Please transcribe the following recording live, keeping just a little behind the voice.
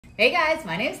Hey guys,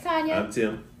 my name's Tanya. I'm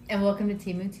Tim. And welcome to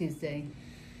TEMU Tuesday.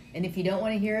 And if you don't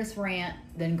want to hear us rant,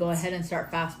 then go ahead and start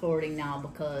fast forwarding now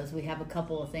because we have a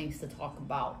couple of things to talk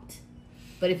about.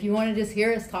 But if you want to just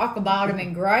hear us talk about them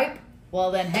and gripe,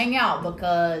 well then hang out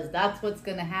because that's what's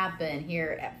going to happen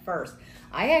here at first.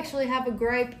 I actually have a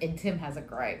gripe and Tim has a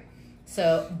gripe.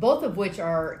 So both of which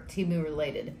are TEMU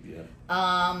related.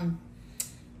 Yeah.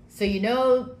 So you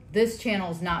know this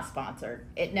channel is not sponsored.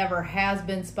 It never has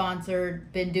been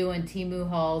sponsored. Been doing TEMU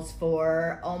hauls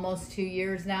for almost 2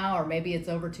 years now, or maybe it's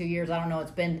over 2 years. I don't know.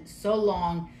 It's been so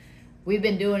long. We've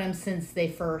been doing them since they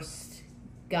first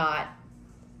got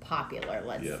popular,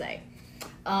 let's say.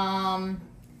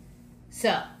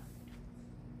 So,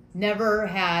 never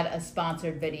had a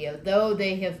sponsored video, though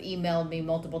they have emailed me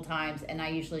multiple times, and I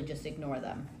usually just ignore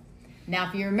them. Now,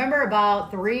 if you remember about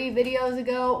 3 videos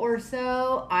ago or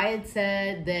so, I had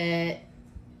said that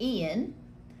Ian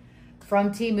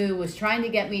from TEMU was trying to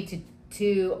get me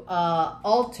to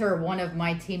alter one of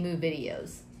my TEMU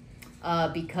videos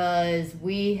because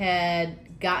we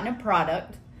had gotten a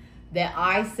product that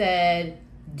I said,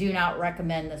 do not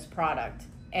recommend this product.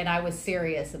 And I was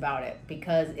serious about it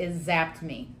because it zapped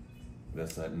me.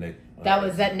 That's that neck. That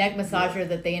was that neck massager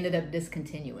that they ended up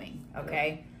discontinuing.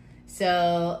 Okay.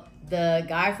 So the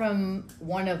guy from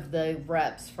one of the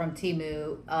reps from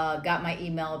TEMU got my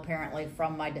email apparently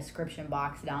from my description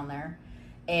box down there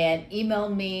and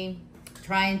emailed me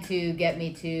trying to get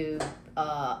me to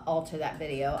alter that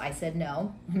video. I said,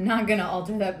 no, I'm not going to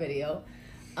alter that video.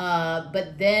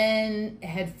 But then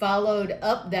had followed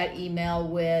up that email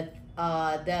with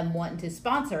them wanting to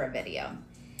sponsor a video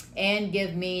and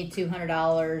give me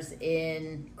 $200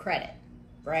 in credit,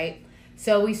 right?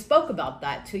 So we spoke about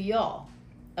that to y'all,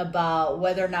 about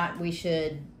whether or not we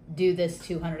should do this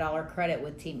 $200 credit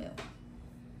with TEMU.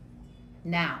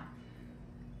 Now,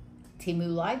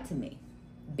 TEMU lied to me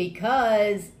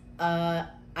because I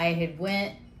had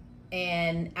went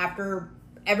and after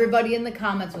everybody in the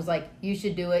comments was like, you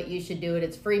should do it,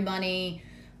 it's free money.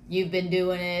 You've been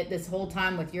doing it this whole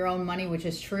time with your own money, which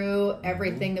is true.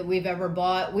 Everything that we've ever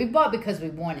bought, we bought because we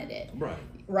wanted it.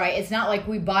 Right. It's not like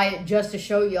we buy it just to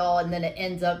show y'all and then it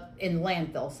ends up in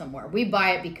landfill somewhere. We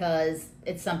buy it because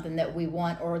it's something that we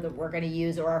want or that we're going to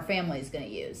use or our family's going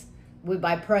to use. We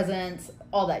buy presents,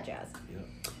 all that jazz.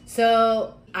 Yeah.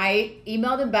 So I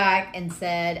emailed him back and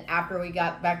said, after we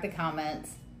got back the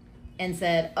comments, and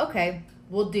said, okay,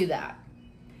 we'll do that.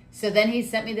 So then he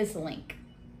sent me this link.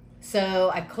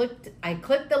 So I clicked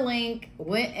the link,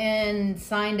 went and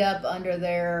signed up under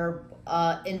their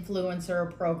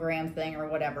influencer program thing or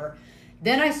whatever.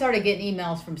 Then I started getting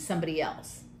emails from somebody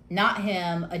else, not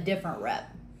him, a different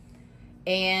rep.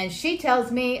 And she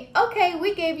tells me, okay,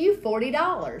 we gave you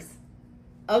 $40.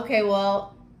 Okay,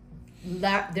 well,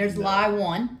 there's lie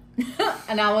one.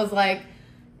 And I was like,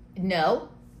 no,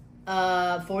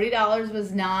 $40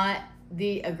 was not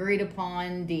the agreed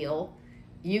upon deal.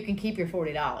 You can keep your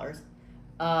 $40.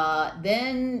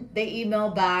 Then they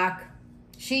emailed back.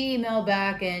 She emailed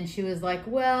back and she was like,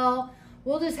 well,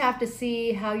 we'll just have to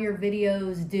see how your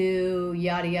videos do,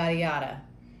 yada, yada, yada.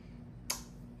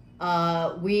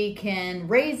 We can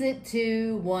raise it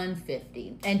to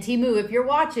 $150. And TEMU, if you're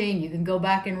watching, you can go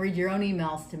back and read your own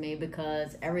emails to me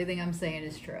because everything I'm saying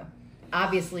is true.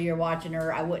 Obviously, you're watching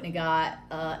her. I wouldn't have got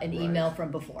an email from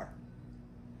before.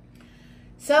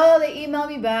 So they emailed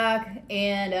me back,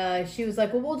 and she was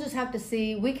like, well, we'll just have to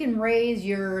see. We can raise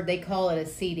your, they call it a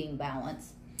seating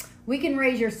balance. We can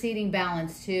raise your seating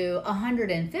balance to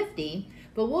 $150,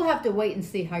 but we'll have to wait and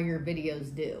see how your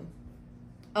videos do.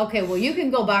 Okay, well, you can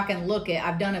go back and look at,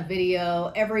 I've done a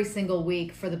video every single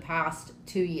week for the past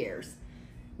 2 years.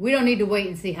 We don't need to wait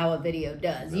and see how a video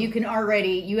does. No.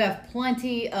 You have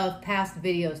plenty of past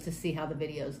videos to see how the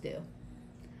videos do.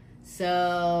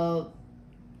 So,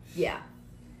 yeah.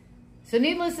 So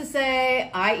needless to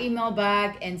say, I emailed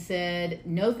back and said,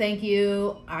 no, thank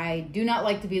you. I do not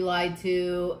like to be lied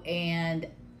to. And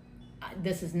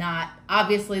this is not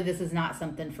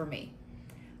something for me.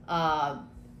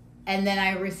 And then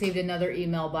I received another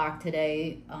email back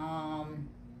today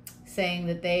saying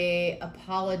that they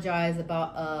apologize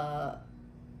about,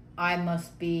 I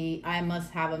must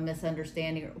have a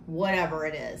misunderstanding or whatever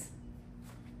it is.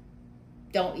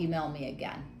 Don't email me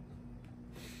again.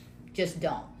 Just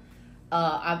don't.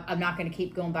 I'm not going to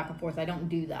keep going back and forth. I don't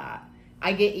do that.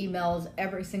 I get emails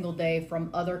every single day from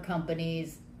other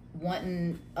companies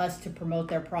wanting us to promote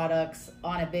their products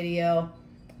on a video.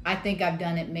 I think I've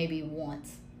done it maybe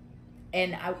once.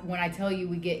 And when I tell you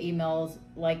we get emails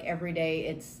like every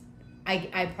day,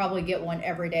 I probably get one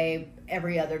every day,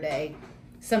 every other day,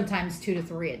 sometimes 2 to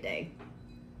 3 a day.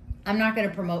 I'm not going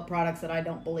to promote products that I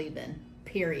don't believe in,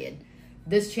 period.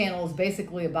 This channel is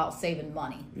basically about saving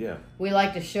money. Yeah. We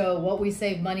like to show what we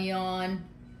save money on,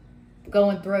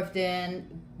 going thrifting,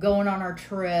 going on our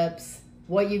trips,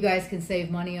 what you guys can save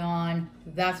money on.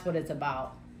 That's what it's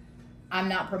about. I'm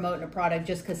not promoting a product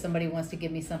just because somebody wants to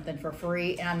give me something for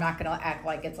free, and I'm not going to act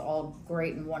like it's all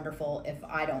great and wonderful if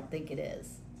I don't think it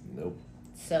is. Nope.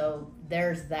 So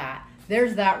there's that.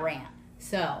 There's that rant.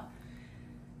 So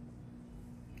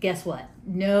guess what?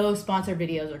 No sponsored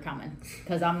videos are coming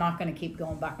because I'm not going to keep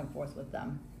going back and forth with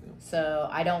them. So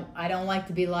I don't like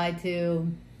to be lied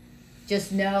to.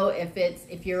 Just know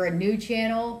if you're a new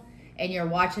channel and you're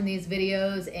watching these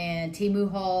videos and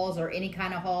TEMU hauls or any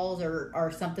kind of hauls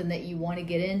or something that you want to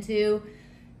get into,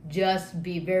 just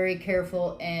be very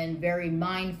careful and very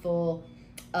mindful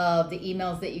of the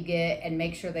emails that you get and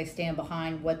make sure they stand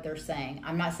behind what they're saying.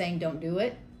 I'm not saying don't do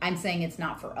it. I'm saying it's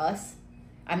not for us.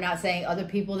 I'm not saying other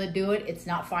people that do it, it's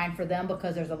not fine for them,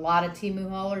 because there's a lot of TEMU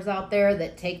haulers out there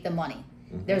that take the money.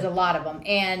 Mm-hmm. There's a lot of them,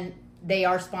 and they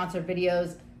are sponsored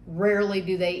videos. Rarely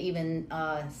do they even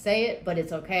say it, but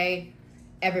it's okay.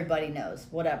 Everybody knows,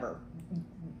 whatever.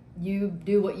 You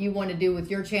do what you want to do with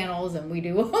your channels, and we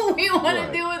do what we want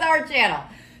to do with our channel.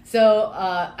 So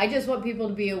I just want people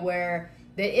to be aware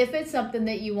that if it's something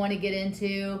that you want to get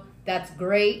into, that's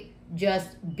great.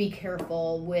 Just be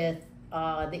careful with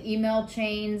the email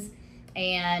chains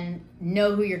and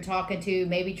know who you're talking to.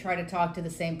 Maybe try to talk to the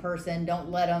same person. Don't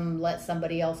let them let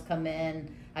somebody else come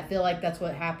in. I feel like that's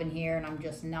what happened here, and I'm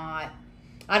just not,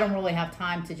 I don't really have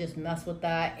time to just mess with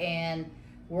that. And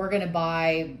we're going to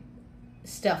buy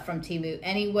stuff from TEMU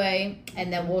anyway,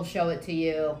 and then we'll show it to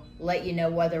you, let you know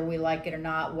whether we like it or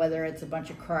not, whether it's a bunch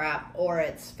of crap or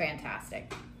it's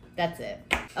fantastic. That's it.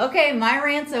 Okay, my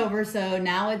rant's over, so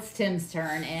now it's Tim's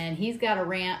turn, and he's got a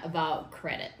rant about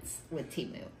credits with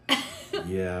TEMU.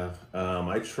 Yeah,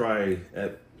 I try,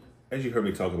 as you heard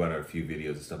me talk about in a few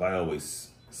videos and stuff, I always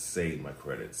save my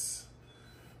credits,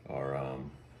 or I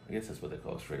guess that's what they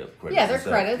call it, straight up credits. Yeah, they're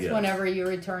credits. Yeah. Whenever you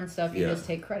return stuff, you just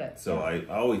take credits. So I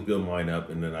always build mine up,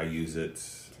 and then I use it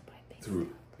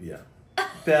through,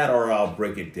 that, or I'll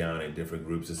break it down in different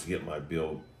groups just to get my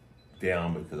bill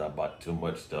down, because I bought too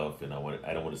much stuff and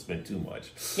I don't want to spend too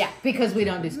much. Yeah, because we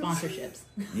don't do sponsorships.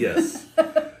 Yes.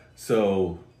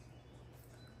 So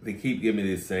they keep giving me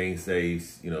these things, say,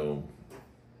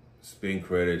 spend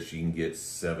credits, you can get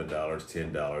 $7,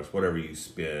 $10, whatever you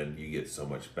spend, you get so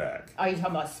much back. Are you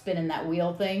talking about spinning that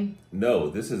wheel thing? No,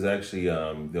 this is actually,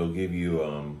 they'll give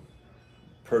you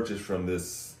purchase from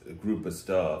this group of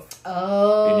stuff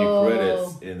in your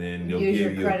credits, and then they'll use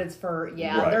give your credits for,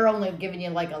 they're only giving you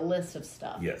like a list of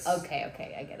stuff. Yes. Okay,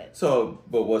 I get it. So,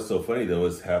 but what's so funny though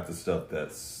is half the stuff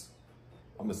that's,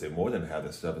 I'm going to say more than half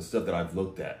the stuff is stuff that I've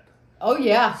looked at. Oh,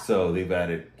 yeah. So they've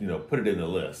added, put it in the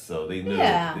list. So they know.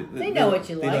 Yeah, they know what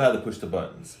you like. They know how to push the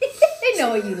buttons. They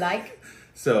know what you like.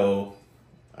 So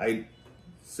I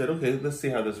said, okay, let's see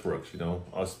how this works.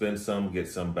 I'll spend some, get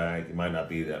some back. It might not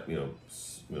be that,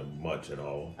 much at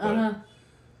all. But,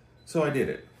 so I did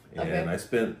it. And I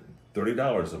spent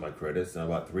 $30 on my credits, and I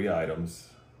bought 3 items,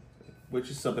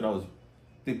 which is something I was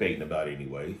debating about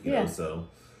anyway. You know, so,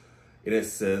 and it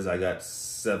says I got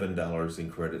 $7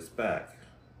 in credits back.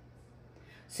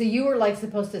 So you were like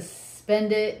supposed to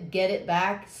spend it, get it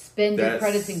back, spend your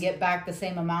credits and get back the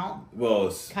same amount? Well,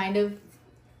 kind of.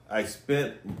 I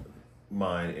spent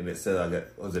mine, and it said I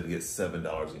was going to get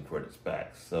 $7 in credits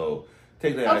back. So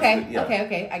take that.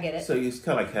 Okay, I get it. So it's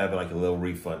kind of like having like a little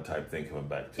refund type thing coming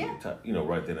back to you,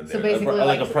 right then and there. So basically,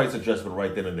 like a price adjustment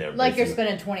right then and there. Like you're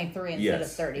spending 23 instead of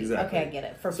 30. Exactly. Okay, I get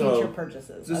it. For future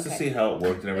purchases. Just to see how it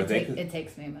worked and everything. It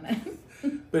takes me a minute.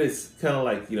 But it's kind of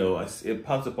like, it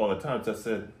pops up all the time. So I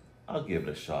said, I'll give it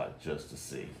a shot just to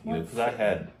see. Because I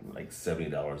had like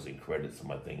 $70 in credits on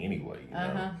my thing anyway.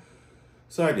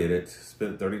 So I did it.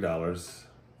 Spent $30.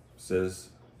 Says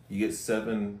you get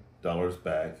 $7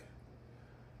 back.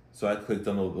 So I clicked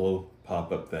on the little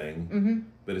pop-up thing,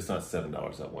 but it's not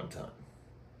 $7 at one time.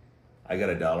 I got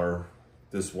 $1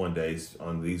 this one day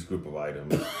on these group of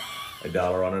items,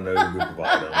 $1 on another group of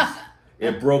items.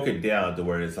 It broke it down to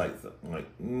where it's like,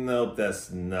 nope,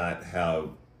 that's not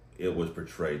how it was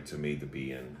portrayed to me to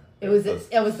be in. It was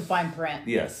the fine print.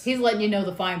 Yes. He's letting you know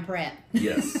the fine print.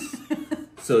 Yes.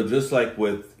 So just like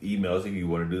with emails, if you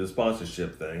want to do the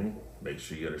sponsorship thing, make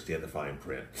sure you understand the fine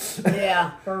print.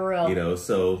 Yeah, for real.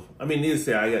 So, needless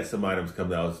to say, I got some items coming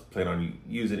that I was planning on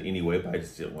using anyway, but I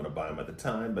just didn't want to buy them at the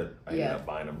time, but I ended up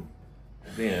buying them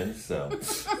then, so.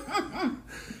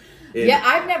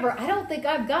 I don't think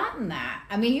I've gotten that.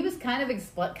 He was kind of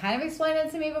explaining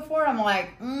it to me before, and I'm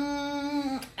like,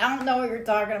 I don't know what you're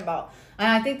talking about. And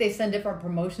I think they send different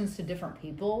promotions to different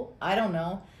people. I don't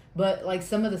know. But, like,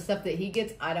 some of the stuff that he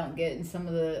gets, I don't get. And some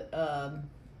of the,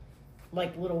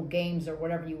 like, little games or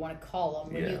whatever you want to call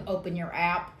them. When you open your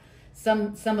app,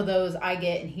 some of those I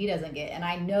get and he doesn't get. And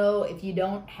I know if you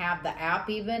don't have the app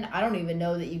even, I don't even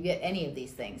know that you get any of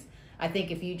these things. I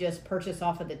think if you just purchase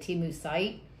off of the TEMU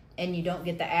site and you don't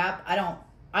get the app,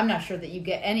 I'm not sure that you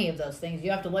get any of those things.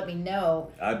 You have to let me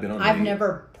know. I've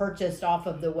never purchased off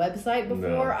of the website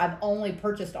before. No. I've only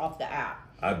purchased off the app.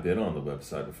 I've been on the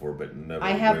website before, but never.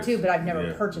 I have too, but I've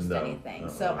never purchased anything.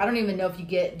 So I don't even know if you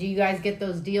get. Do you guys get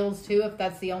those deals too? If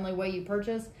that's the only way you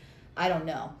purchase, I don't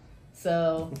know.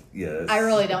 So yes, I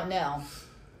really don't know.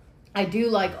 I do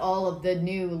like all of the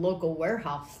new local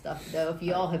warehouse stuff though. If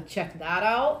you all have checked that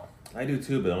out, I do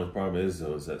too. But the only problem is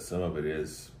though is that some of it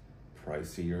is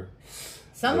pricier.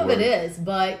 Some of it is,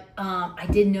 but I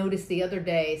did notice the other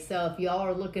day. So if y'all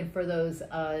are looking for those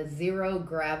zero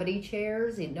gravity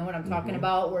chairs, you know what I'm talking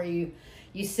about, where you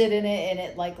sit in it and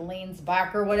it like leans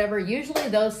back or whatever. Usually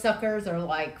those suckers are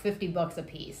like $50 a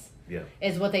piece. Yeah,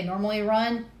 is what they normally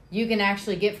run. You can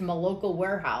actually get from a local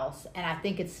warehouse, and I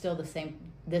think it's still the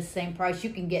same price. You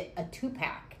can get a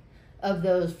 2-pack of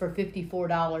those for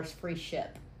 $54 free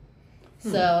ship.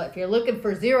 So if you're looking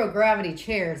for zero gravity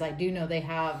chairs, I do know they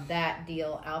have that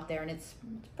deal out there, and it's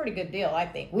a pretty good deal, I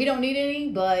think. We don't need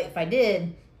any, but if I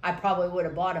did, I probably would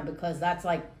have bought them because that's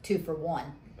like 2 for 1.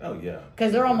 Oh yeah,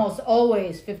 because they're almost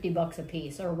always $50 a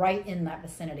piece, or right in that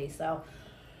vicinity. So,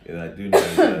 and I do know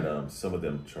that some of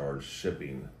them charge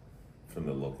shipping from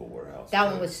the local warehouse.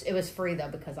 That one was free though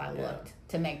because I looked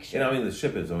to make sure. And I mean the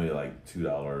ship is only like $2,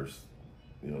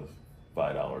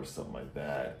 $5, something like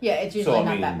that. Yeah, it's usually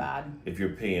not that bad. If you're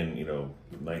paying,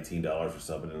 $19 for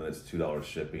something and it's $2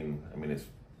 shipping, I mean,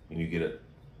 and you get it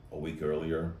a week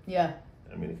earlier. Yeah.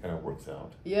 I mean, it kind of works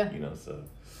out. Yeah. So.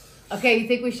 Okay, you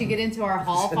think we should get into our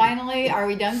haul finally? Are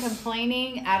we done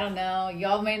complaining? I don't know.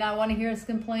 Y'all may not want to hear us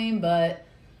complain, but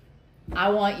I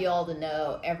want y'all to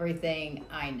know everything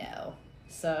I know.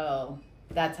 So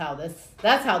that's how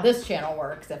this channel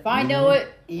works. If I know it,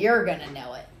 you're gonna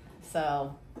know it.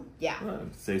 So. Yeah. Well,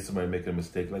 say somebody make a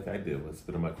mistake like I did. Let's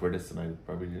spit on my credits and I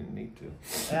probably didn't need to.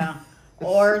 Yeah.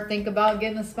 Or think about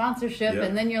getting a sponsorship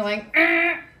and then you're like,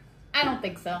 I don't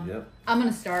think so. Yep. I'm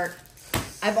going to start.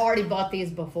 I've already bought these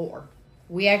before.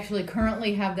 We actually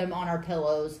currently have them on our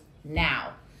pillows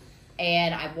now.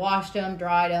 And I've washed them,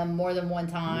 dried them more than one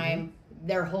time.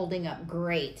 They're holding up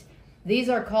great. These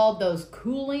are called those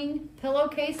cooling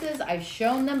pillowcases. I've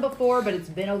shown them before, but it's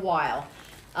been a while.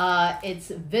 It's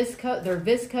viscose. They're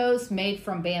viscose, made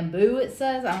from bamboo. It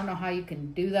says. I don't know how you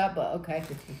can do that, but okay.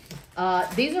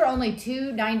 These are only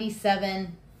 $2.97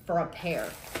 for a pair,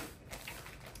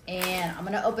 and I'm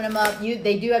gonna open them up.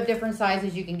 They do have different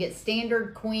sizes. You can get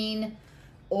standard, queen,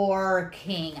 or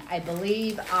king. I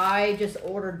believe I just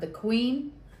ordered the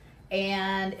queen,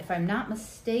 and if I'm not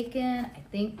mistaken, I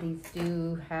think these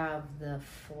do have the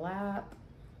flap.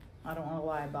 I don't know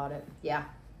why I bought it. Yeah,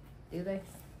 do they?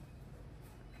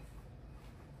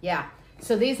 Yeah,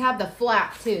 so these have the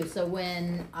flap too. So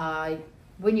when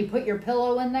you put your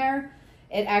pillow in there,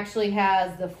 it actually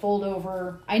has the fold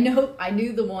over. I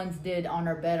knew the ones did on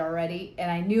our bed already,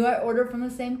 and I knew I ordered from the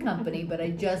same company, but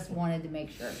I just wanted to make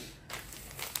sure.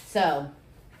 So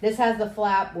this has the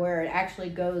flap where it actually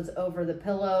goes over the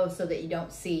pillow so that you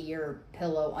don't see your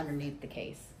pillow underneath the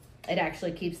case. It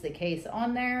actually keeps the case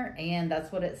on there, and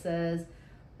that's what it says.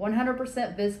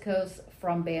 100% viscose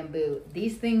from bamboo.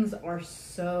 These things are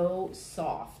so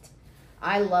soft.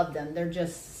 I love them. They're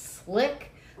just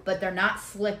slick, but they're not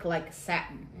slick like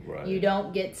satin. Right. You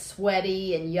don't get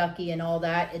sweaty and yucky and all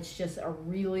that. It's just a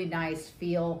really nice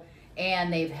feel,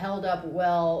 and they've held up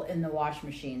well in the wash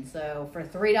machine. So for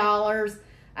 $3,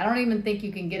 I don't even think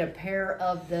you can get a pair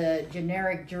of the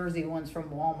generic jersey ones from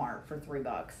Walmart for $3.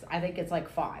 I think it's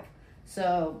like $5.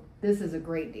 So this is a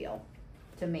great deal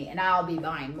to me, and I'll be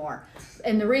buying more.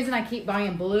 And the reason I keep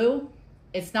buying blue,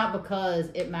 it's not because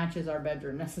it matches our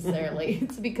bedroom necessarily.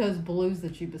 It's because blue's the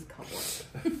cheapest color.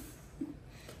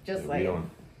 Just like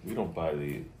we don't buy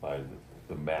the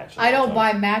match. I don't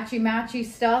buy matchy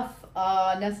stuff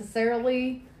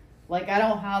necessarily. Like I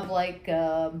don't have like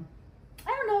I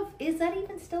don't know is that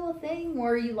even still a thing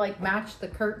where you like match the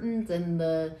curtains and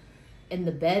the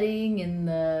bedding and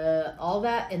all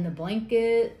that in the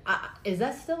blanket. Is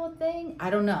that still a thing? I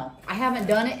don't know. I haven't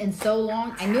done it in so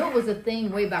long. I knew it was a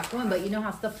thing way back when, but you know how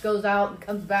stuff goes out and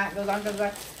comes back, goes out, comes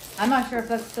back. I'm not sure if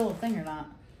that's still a thing or not.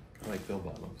 I like bell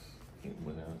bottoms.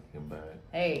 Went out, came back.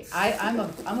 Hey, I'm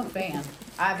a fan.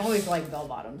 I've always liked bell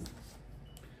bottoms.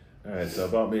 All right, so I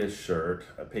bought me a shirt.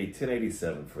 I paid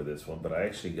 $10.87 for this one, but I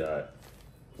actually got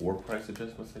 4 price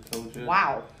adjustments I told you.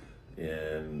 Wow.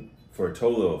 And for a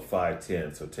total of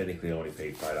 $5.10, so technically I only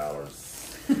paid $5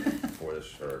 for the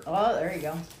shirt. Oh, there you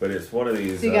go. But it's one of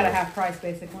these. So you got a half price,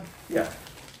 basically. Yeah.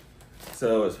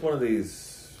 So it's one of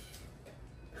these.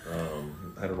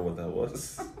 I don't know what that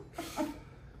was.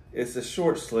 It's a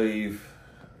short sleeve.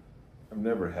 I've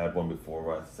never had one before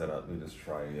where I said, let me just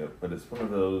try it. But it's one of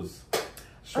those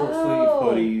short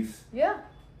sleeve hoodies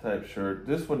type shirt.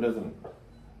 This one doesn't.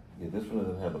 Yeah, this one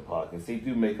doesn't have the pockets. They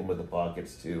do make them with the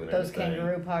pockets too, and those everything.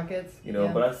 kangaroo pockets. You know,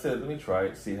 but I said, let me try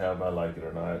it, see how I like it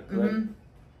or not.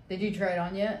 Did you try it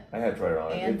on yet? I had tried it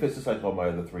on. And it fits just like all my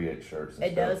other 3/8 shirts. And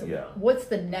it stuff. does? Yeah. What's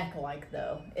the neck like,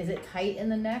 though? Is it tight in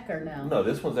the neck or no? No,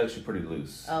 this one's actually pretty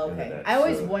loose. Oh, in the okay. neck, I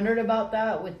always wondered about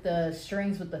that with the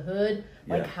strings with the hood,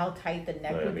 like how tight the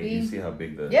neck would be. You see how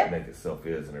big the neck itself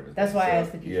is and everything. That's why I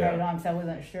asked if you tried it on, because I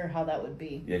wasn't sure how that would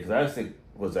be. Yeah, because I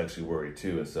was actually worried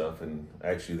too and stuff, and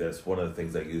actually that's one of the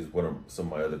things I used some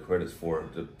of my other credits for,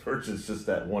 to purchase just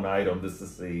that one item just to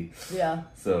see. Yeah.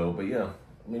 So, but yeah,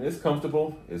 I mean, it's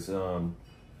comfortable. It's it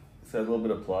has a little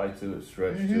bit of ply to it,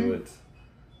 stretch to it.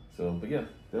 So, but yeah,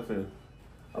 definitely.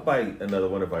 I'll buy another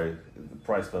one if the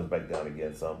price comes back down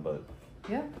again some, but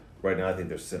yeah. Right now I think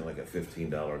they're sitting like at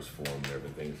 $15 for them and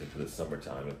everything into the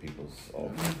summertime, and people's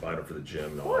all buying them for the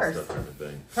gym and all that stuff and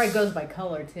everything. Probably goes by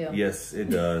color too. Yes, it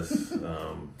does.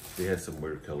 They had some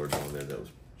weird colors on there that was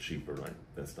cheaper. Like,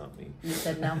 that's not me. You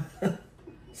said no.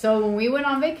 So when we went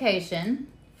on vacation,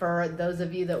 for those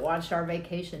of you that watched our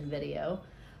vacation video,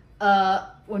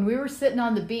 when we were sitting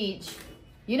on the beach,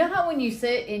 you know how when you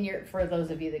sit for those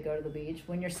of you that go to the beach,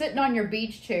 when you're sitting on your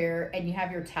beach chair and you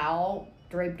have your towel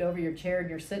draped over your chair and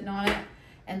you're sitting on it,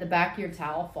 and the back of your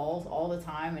towel falls all the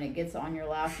time and it gets on your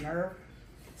last nerve.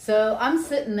 So I'm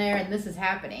sitting there and this is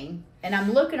happening, and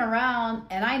I'm looking around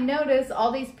and I notice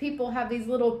all these people have these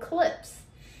little clips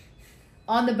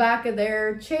on the back of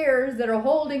their chairs that are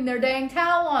holding their dang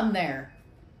towel on there.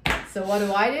 So what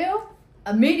do?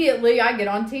 Immediately I get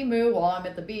on TEMU while I'm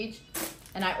at the beach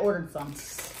and I ordered some.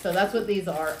 So that's what these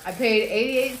are. I paid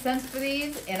 88 cents for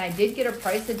these, and I did get a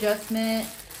price adjustment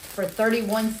for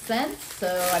 31 cents.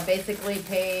 So I basically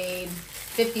paid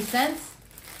 50 cents,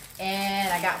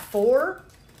 and I got 4.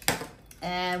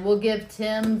 And we'll give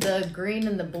Tim the green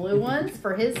and the blue ones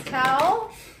for his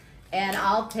towel, and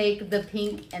I'll take the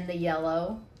pink and the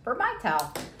yellow for my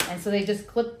towel. And so they just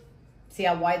clip. See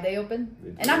how wide they open?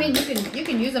 And I mean, you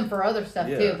can use them for other stuff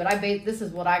too, but this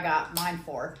is what I got mine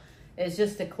for. It's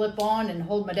just to clip on and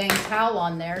hold my dang towel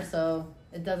on there so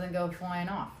it doesn't go flying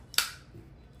off.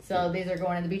 So these are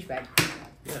going in the beach bag.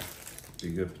 Yeah,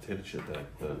 be good potato chip bag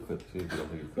clip too.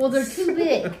 Well, they're too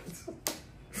big.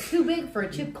 Too big for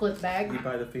a chip clip bag. You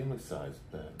buy the family size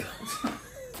bag.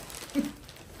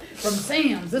 From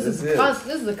Sam's. This is a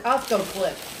Costco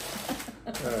clip.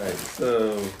 All right,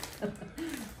 so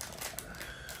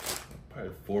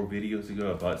probably 4 videos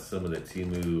ago, I bought some of the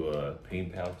TEMU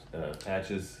paint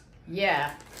patches.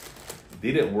 Yeah.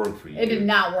 They didn't work for you. It did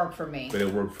not work for me. But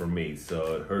it worked for me.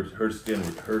 So her skin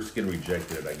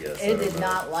rejected it, I guess. It did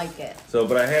not like it. So,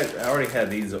 but I already had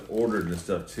these ordered and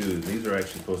stuff too. These are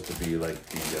actually supposed to be like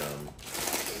the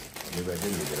maybe I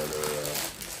didn't get other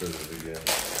scissors again.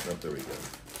 Oh, there we go.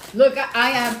 Look,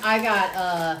 I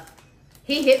got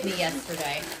he hit me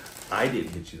yesterday. I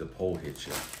didn't hit you, the pole hit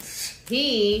you.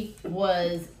 He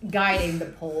was guiding the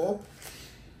pole.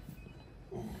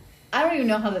 I don't even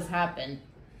know how this happened.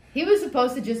 He was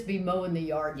supposed to just be mowing the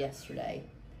yard yesterday.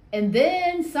 And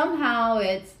then somehow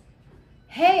it's,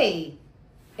 hey,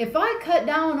 if I cut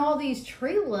down all these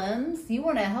tree limbs, you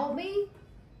want to help me?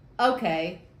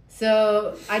 Okay.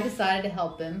 So I decided to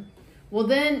help him. Well,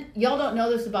 then, y'all don't know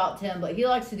this about Tim, but he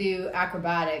likes to do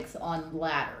acrobatics on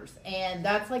ladders. And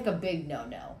that's like a big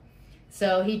no-no.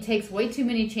 So he takes way too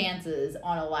many chances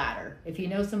on a ladder. If you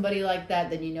know somebody like that,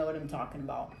 then you know what I'm talking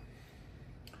about.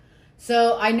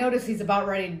 So I noticed he's about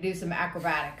ready to do some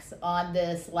acrobatics on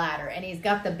this ladder. And he's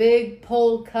got the big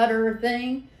pole cutter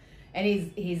thing. And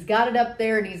he's got it up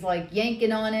there and he's like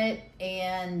yanking on it.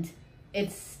 And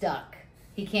it's stuck.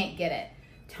 He can't get it.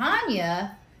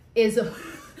 Tanya is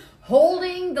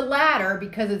holding the ladder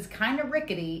because it's kind of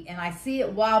rickety. And I see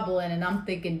it wobbling and I'm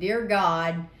thinking, dear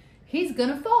God, he's going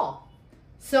to fall.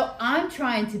 So I'm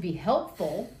trying to be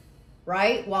helpful,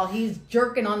 right? While he's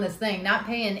jerking on this thing, not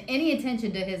paying any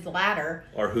attention to his ladder.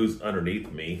 Or who's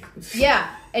underneath me. Yeah.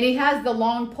 And he has the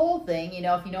long pole thing, you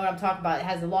know, if you know what I'm talking about. It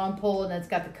has the long pole and it's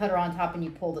got the cutter on top and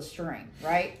you pull the string,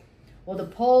 right? Well, the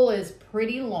pole is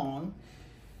pretty long.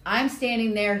 I'm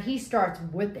standing there. He starts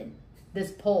whipping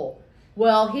this pole.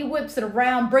 Well, he whips it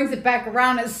around, brings it back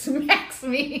around and smacks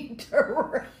me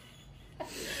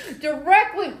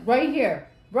directly right here.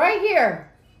 Right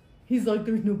here. He's like,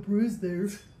 there's no bruise there.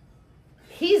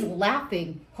 He's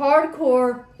laughing,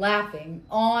 hardcore laughing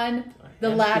on the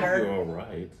ladder. You're all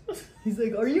right. He's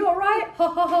like, are you all right? Ha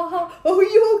ha ha ha. Oh, are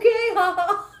you okay? Ha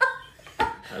ha.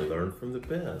 I learned from the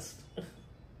best.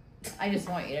 I just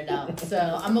want you to know.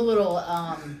 So I'm a little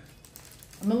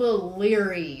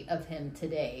leery of him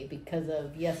today because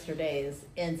of yesterday's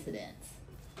incidents.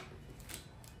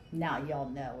 Now y'all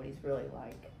know what he's really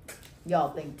like.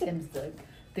 Y'all think Tim's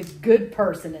the good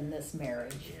person in this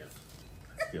marriage. Yeah,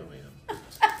 still am.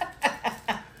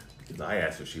 Because I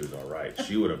asked if she was all right.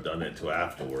 She would have done it until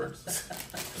afterwards.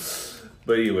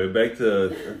 But anyway, back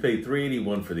to I paid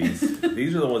 $381 for these.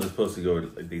 These are the ones that's supposed to go,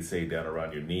 like they say, down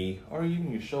around your knee or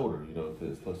even your shoulder. You know, if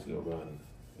it's supposed to go around.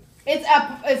 It's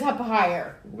up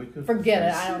higher. Forget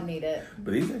it. I don't need it.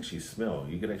 But these actually smell.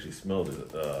 You can actually smell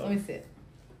the. Let me see it.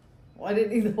 Well, I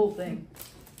didn't need the whole thing.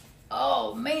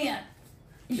 Oh man,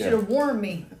 you should have warned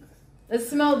me. It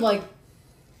smelled like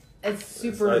it's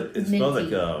super. It minty. smells like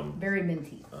very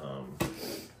minty.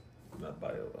 Not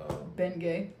bio.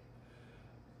 Bengay.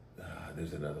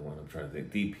 There's another one I'm trying to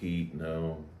think. Deep Heat.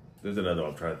 No. There's another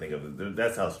one I'm trying to think of.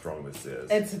 That's how strong this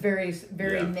is. It's very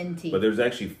minty. But there's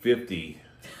actually 50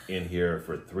 in here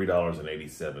for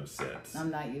 $3.87.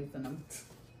 I'm not using them.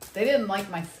 They didn't like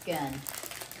my skin.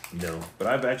 No, but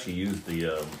I've actually used the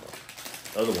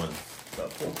other ones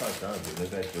about 4 or 5 times, and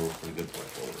they've actually worked pretty good for my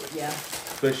shoulder. Yeah.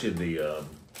 Especially the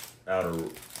outer,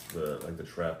 the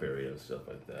trap area and stuff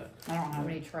like that. I don't have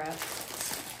any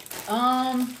traps.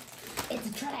 It's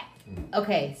a trap.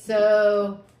 Okay,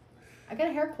 so I got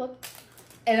a hair clip,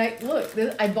 and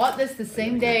I bought this the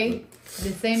same day.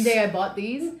 The same day I bought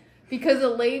these because a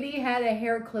lady had a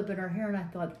hair clip in her hair, and I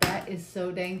thought that is so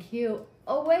dang cute.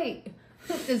 Oh wait,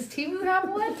 does TEMU have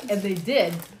one? And they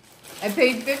did. I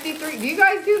paid 53. Do you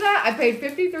guys do that? I paid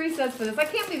 53 cents for this. I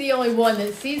can't be the only one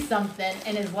that sees something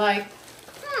and is like,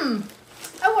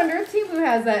 I wonder if TEMU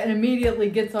has that, and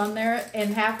immediately gets on there,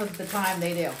 and half of the time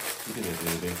they do. You did it the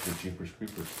other day for Jeepers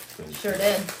Creepers thing. Sure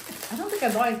did. I don't think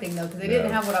I bought anything, though, because they didn't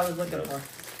have what I was looking for.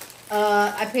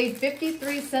 I paid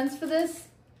 53 cents for this.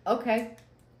 Okay.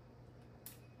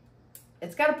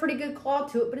 It's got a pretty good claw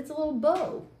to it, but it's a little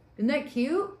bow. Isn't that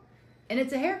cute? And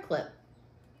it's a hair clip.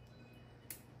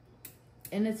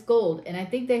 And it's gold. And I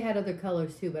think they had other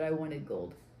colors, too, but I wanted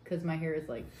gold, because my hair is,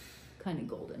 like, kind of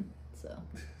golden. So...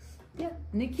 yeah,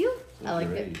 isn't it cute? I like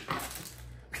it.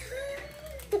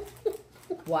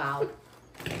 Wow.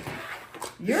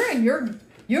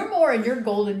 You're more in your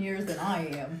golden years than I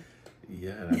am.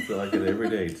 Yeah, and I feel like it every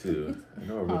day too. I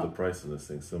know I wrote the price on this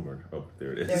thing somewhere. Oh,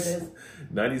 there it is. There it is.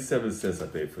 97 cents I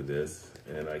paid for this,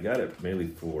 and I got it mainly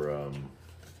for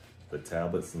the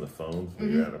tablets and the phones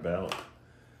when you're out and about.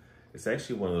 It's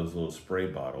actually one of those little spray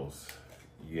bottles.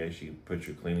 You actually put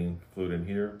your cleaning fluid in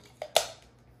here,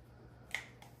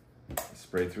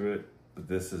 spray through it, but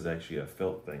this is actually a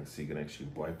felt thing, so you can actually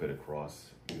wipe it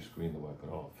across your screen to wipe it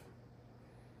off.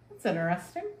 That's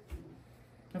interesting.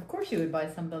 Of course you would buy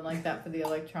something like that for the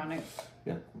electronics.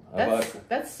 Yeah.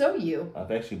 That's so you.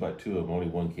 I've actually bought 2 of them. Only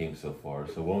one came so far.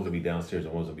 So one's going to be downstairs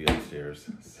and one's going to be upstairs.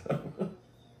 So.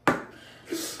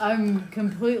 I'm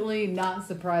completely not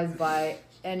surprised by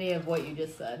any of what you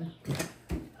just said.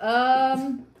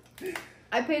 I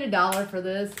paid $1 for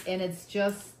this, and it's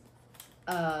just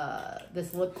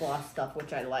this lip gloss stuff,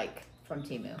 which I like from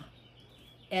TEMU.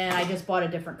 And I just bought a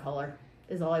different color,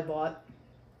 is all I bought.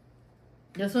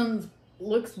 This one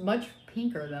looks much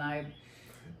pinker than I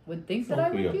would think that I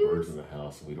would use. We have birds in the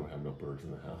house, and we don't have no birds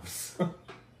in the house.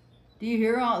 Do you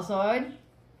hear outside?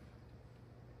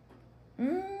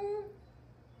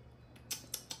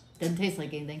 Doesn't taste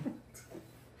like anything.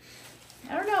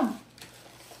 I don't know.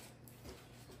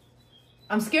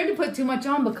 I'm scared to put too much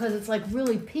on because it's like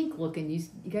really pink looking. You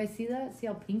guys see that? See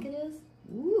how pink it is?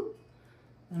 Ooh.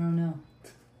 I don't know.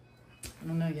 I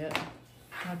don't know yet.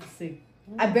 I'll have to see.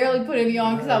 I barely put any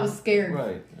on because I was scared.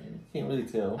 Right. You can't really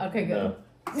tell. Okay, good. No.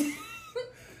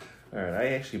 All right. I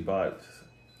actually bought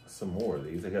some more of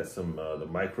these. I got some the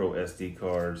micro SD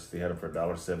cards. They had them for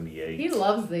 $1.78. He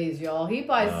loves these, y'all. He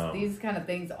buys these kind of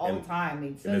things all the time.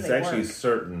 He says and it's they actually work.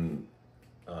 Certain,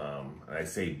 I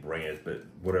say brands, but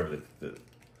whatever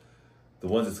the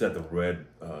ones that's got the red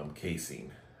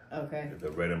casing. Okay.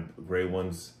 The red and gray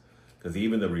ones. Because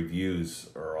even the reviews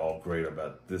are all great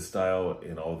about this style,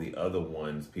 and all the other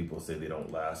ones, people say they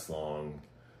don't last long.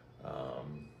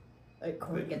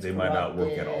 They might not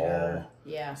work at all.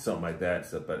 Yeah. Something like that.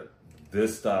 So, but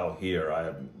this style here,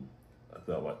 I've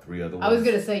got 3 other ones. I was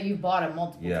going to say you bought them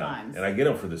multiple times. And I get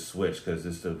them for the Switch because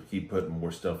just to keep putting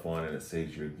more stuff on, and it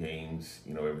saves your games,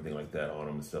 everything like that on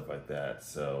them and stuff like that.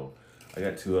 So I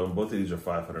got two of them. Both of these are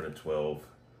 $512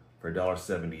 for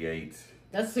 $1.78.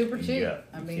 That's super cheap. Yeah,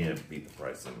 I you mean, can't beat the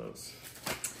price on those.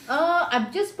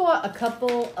 I've just bought a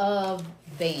couple of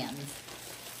bands.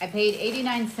 I paid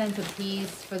 89 cents a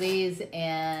piece for these,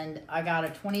 and I got a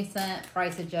 20-cent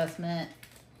price adjustment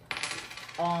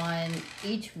on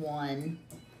each one.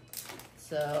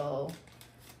 So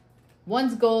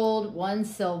one's gold,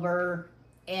 one's silver,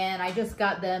 and I just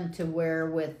got them to wear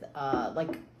with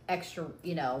like extra,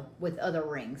 you know, with other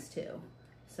rings too.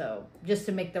 So just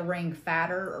to make the ring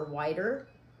fatter or wider.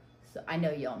 So I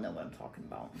know y'all know what I'm talking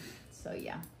about. So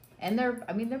yeah, and they're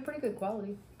pretty good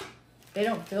quality. They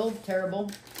don't feel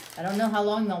terrible. I don't know how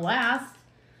long they'll last,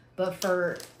 but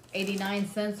for 89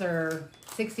 cents or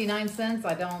 69 cents,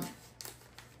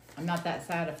 I'm not that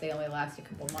sad if they only last a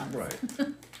couple months. Right.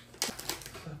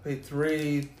 I paid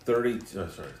 $352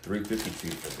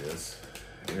 for this.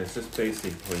 And it's just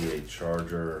basically a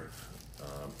charger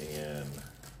and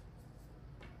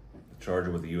a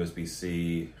charger with a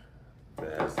USB-C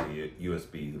that has the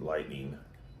USB Lightning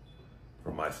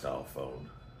for my style phone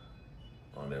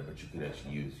on there, but you can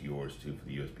actually use yours too for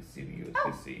the USB-C to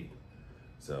USB-C.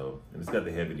 So, and it's got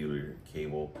the heavy duty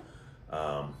cable.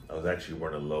 I was actually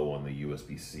running low on the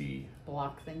USB-C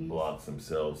blocks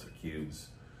themselves, or cubes.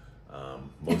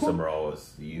 Most of them are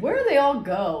always. Where do they all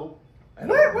go?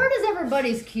 Where does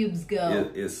everybody's cubes go?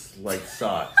 It's like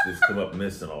socks. Just come up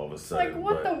missing all of a sudden. Like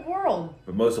what the world?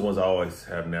 But most of the ones I always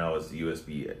have now is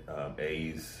USB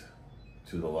A's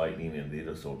to the Lightning, and they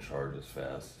just don't charge as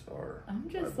fast. I'm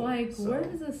just like, where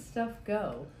does this stuff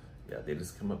go? Yeah, they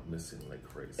just come up missing like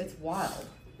crazy. It's wild.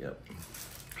 Yep.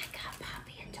 I got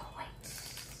Poppy a toy.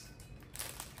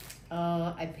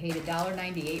 I paid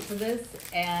 $1.98 for this,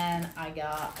 and I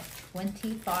got a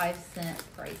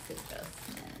 25-cent price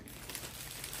adjustment.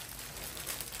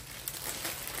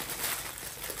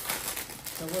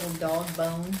 The little dog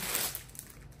bone.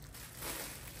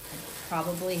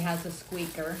 Probably has a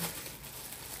squeaker.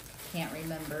 Can't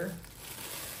remember.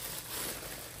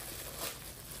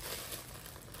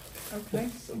 Okay.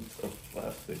 Some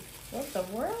plastic. What the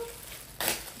world?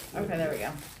 Okay, there we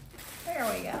go. There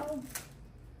we go.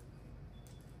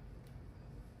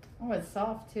 Oh, it's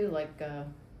soft too, like Well,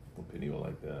 Penny will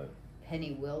like that.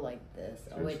 Penny will like this.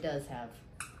 Oh, it does have.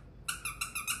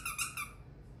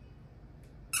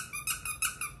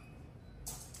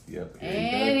 Yep.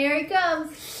 And here he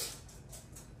comes.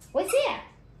 What's that?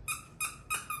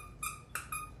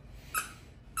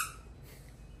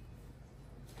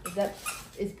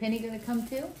 Is Penny gonna come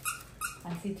too?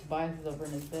 I see Tobias is over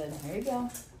in his bed. Here you go.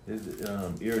 His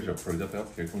ears are perked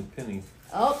up. Here comes Penny.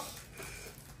 Oh,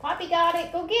 Poppy got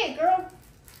it. Go get it, girl.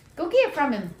 Go get it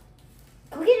from him.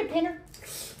 Go get it, Pinner.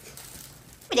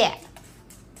 Give me that.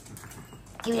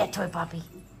 Give me that toy, Poppy.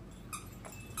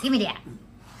 Give me that.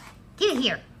 Get it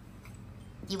here.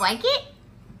 You like it?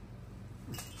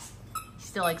 He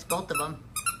still likes both of them.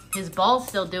 His ball's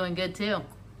still doing good too.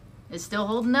 It's still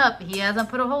holding up. He hasn't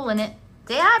put a hole in it.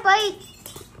 Say hi, buddy.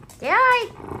 Say hi.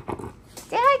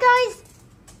 Say hi, guys.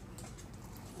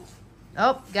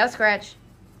 Oh, got a scratch.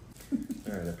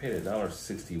 All right, I paid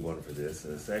 $1.61 for this,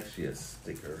 and it's actually a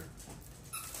sticker.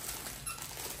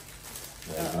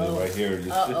 Right here.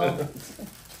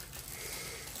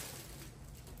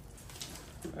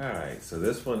 All right, so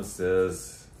this one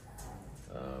says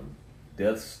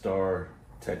Death Star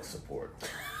tech support.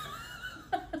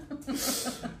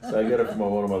 So I got it from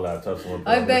one of my laptops.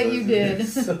 I bet you did.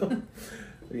 So,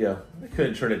 yeah, I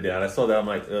couldn't turn it down. I saw that. I'm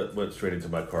like, went straight into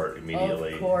my cart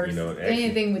immediately. Of course. You know,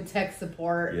 anything with tech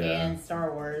support and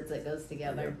Star Wars that goes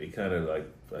together. Yeah, it kind of like,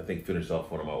 I think, finished off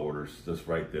one of my orders just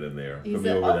right then and there. He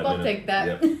said, I'll take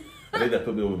that. Yep. I think that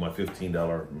put me over my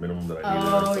 $15 minimum that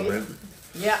I needed.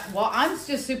 Yeah, well, I'm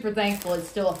just super thankful it's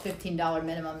still a $15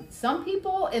 minimum. Some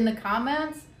people in the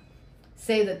comments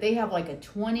say that they have like a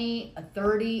 $20, a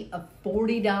 $30, a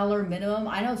 $40 minimum.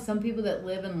 I know some people that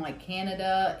live in like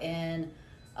Canada and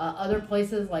other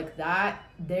places like that,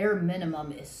 their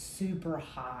minimum is super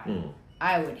high.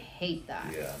 I would hate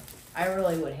that. Yeah. I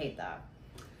really would hate that.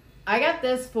 I got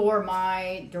this for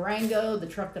my Durango, the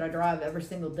truck that I drive every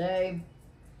single day.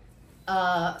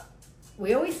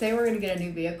 We always say we're going to get a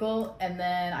new vehicle, and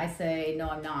then I say, no,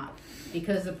 I'm not.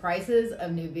 Because the prices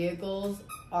of new vehicles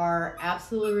are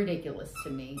absolutely ridiculous to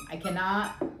me. I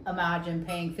cannot imagine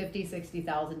paying $50,000,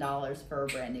 $60,000 for a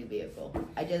brand new vehicle.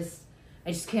 I just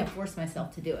can't force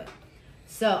myself to do it.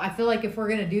 So I feel like if we're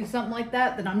going to do something like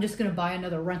that, then I'm just going to buy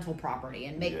another rental property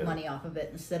and make money off of it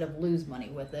instead of lose money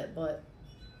with it. But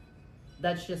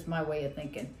that's just my way of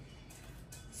thinking.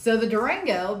 So the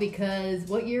Durango, because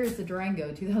what year is the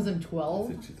Durango? 2012?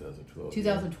 It's 2012.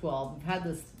 2012.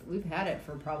 Yeah. We've had it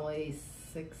for probably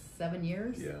 6-7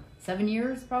 years. Yeah. 7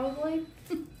 years probably.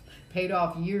 Paid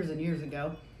off years and years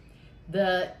ago.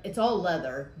 It's all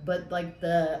leather, but like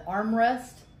the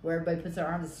armrest where everybody puts their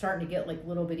arms is starting to get like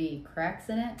little bitty cracks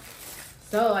in it.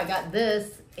 So I got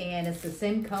this, and it's the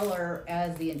same color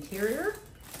as the interior,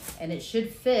 and it should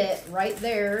fit right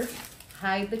there,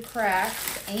 hide the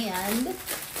cracks, and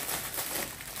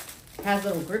has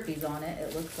little grippies on it,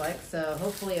 it looks like. So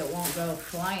hopefully it won't go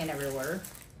flying everywhere.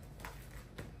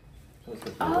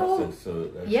 Oh,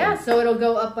 so it'll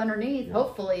go up underneath. Yeah.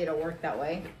 Hopefully it'll work that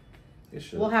way. It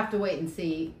should. We'll have to wait and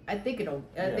see. I think it'll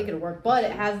work, but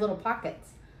it has little pockets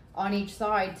on each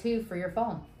side too for your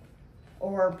phone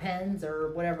or pens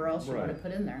or whatever else you want to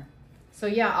put in there. So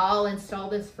yeah, I'll install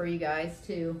this for you guys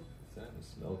too. Does that have a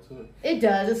smell to it? It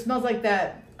does. It smells like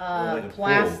that like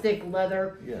plastic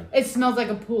leather. Yeah. It smells like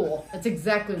a pool. That's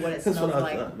exactly what it smells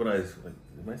like. When I was like,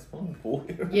 am I smelling a pool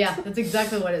here? Yeah, that's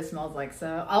exactly what it smells like.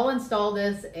 So I'll install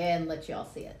this and let y'all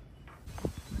see it.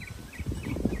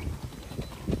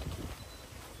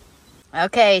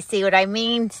 Okay, see what I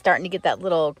mean? Starting to get that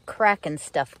little cracking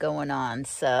stuff going on.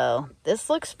 So this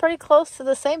looks pretty close to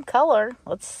the same color.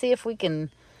 Let's see if we can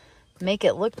make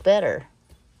it look better.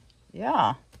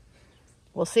 Yeah.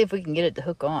 We'll see if we can get it to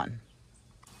hook on.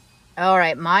 All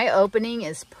right, my opening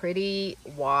is pretty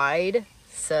wide.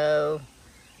 So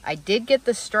I did get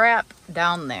the strap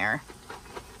down there.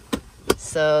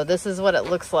 So this is what it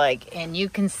looks like. And you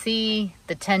can see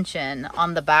the tension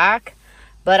on the back.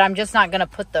 But I'm just not going to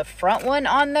put the front one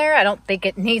on there. I don't think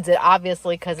it needs it,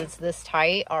 obviously, because it's this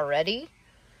tight already.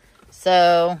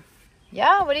 So,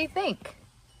 yeah, what do you think?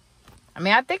 I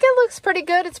mean, I think it looks pretty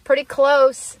good. It's pretty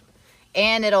close.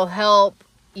 And it'll help,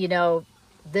 you know,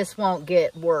 this won't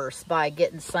get worse by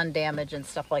getting sun damage and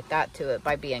stuff like that to it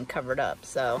by being covered up.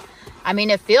 So, I mean,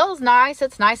 it feels nice.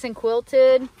 It's nice and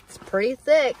quilted. It's pretty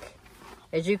thick,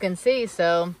 as you can see.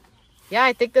 So, yeah,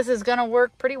 I think this is going to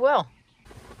work pretty well.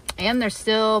 And there's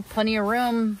still plenty of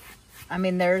room. I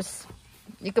mean,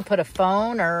 you could put a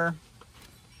phone or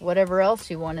whatever else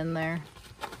you want in there.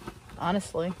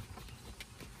 Honestly,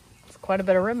 it's quite a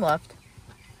bit of room left.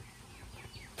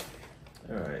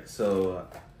 All right, so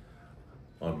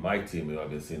on my team, I've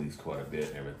been seeing these quite a bit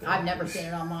and everything. I've never seen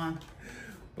it on mine.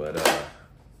 But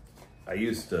I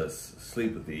used to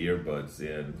sleep with the earbuds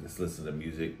in, just listen to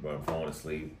music while I'm falling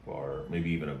asleep, or maybe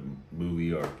even a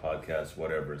movie or a podcast,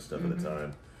 whatever and stuff at the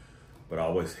time. But I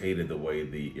always hated the way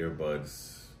the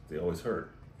earbuds, they always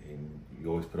hurt. And you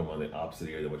always put them on the opposite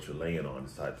ear than what you're laying on,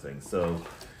 type thing. So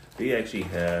they actually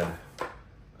had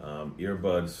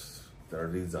earbuds that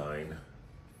are designed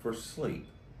for sleep.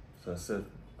 So I said,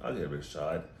 I'll give it a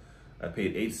shot. I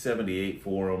paid $8.78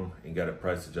 for them and got a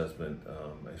price adjustment,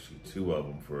 actually 2 of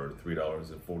them for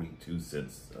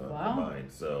 $3.42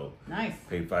 combined. So nice.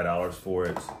 Paid $5 for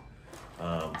it.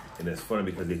 And it's funny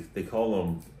because they call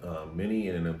them mini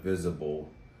and an invisible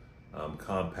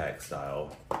compact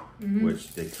style, which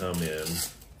they come in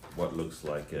what looks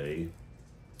like a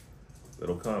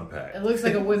little compact. It looks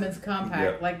like a women's compact,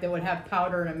 Yep. like they would have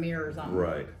powder and a mirror or something.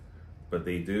 Right. But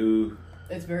they do.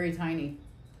 It's very tiny.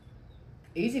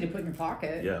 Easy to put in your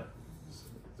pocket. Yeah.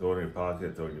 Throw it in your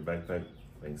pocket, throw it in your backpack.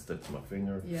 I can stick to my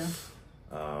finger. Yeah.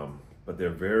 But they're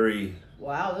very.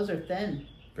 Wow, those are thin.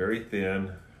 Very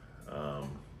thin.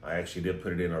 I actually did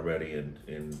put it in already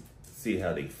and see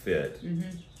how they fit. And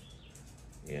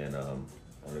I don't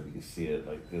know if you can see it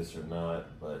like this or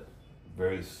not, but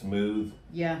very smooth.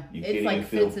 Yeah, you it's like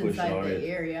fits inside the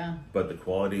ear, yeah. But the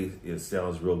quality, it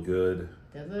sounds real good.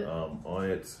 Does it? On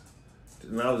it.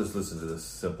 And I was just listening to this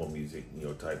simple music,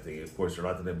 type thing. Of course, they're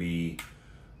not going to be,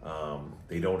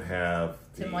 they don't have.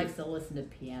 Tim likes to listen to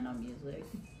piano music.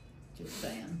 Just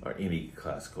saying. Or any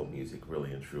classical music,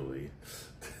 really and truly.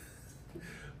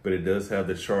 But it does have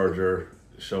the charger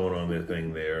showing on the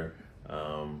thing there.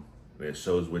 It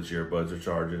shows which earbuds are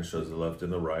charging. It shows the left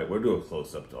and the right. We'll do a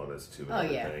close-up on this too. Oh,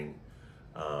 yeah.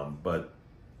 But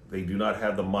they do not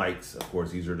have the mics. Of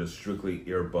course, these are just strictly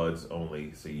earbuds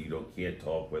only, so you can't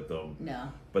talk with them.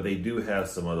 No. But they do have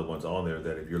some other ones on there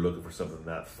that if you're looking for something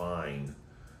that fine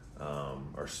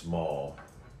or small,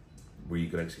 where you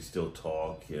can actually still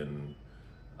talk and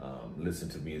listen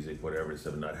to music, whatever,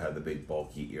 instead of not have the big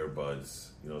bulky earbuds,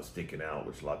 sticking out,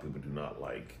 which a lot of people do not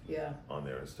like. Yeah. On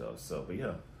there and stuff. So, but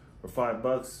yeah, for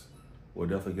 $5, we'll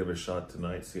definitely give it a shot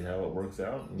tonight, see how it works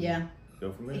out. Yeah.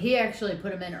 Go from there. He actually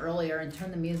put them in earlier and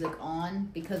turned the music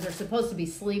on because they're supposed to be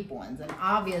sleep ones, and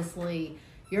obviously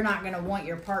you're not going to want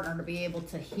your partner to be able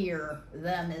to hear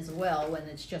them as well when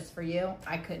it's just for you.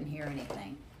 I couldn't hear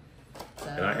anything. So,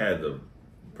 and I had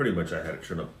pretty much I had to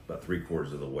turn up about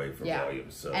 3/4 of the way for volume.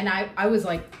 So, and I was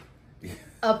like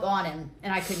up on him,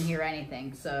 and I couldn't hear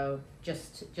anything. So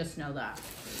just know that.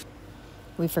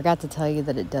 We forgot to tell you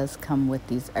that it does come with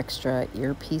these extra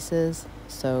earpieces.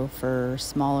 So for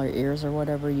smaller ears or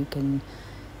whatever, you can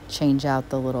change out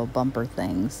the little bumper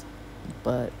things.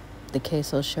 But the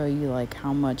case will show you like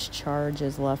how much charge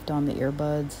is left on the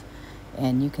earbuds,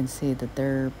 and you can see that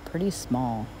they're pretty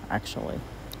small actually.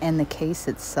 And the case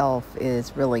itself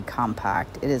is really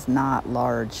compact. It is not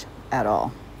large at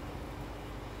all.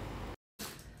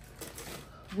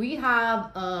 We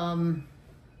have,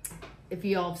 if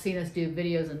you all have seen us do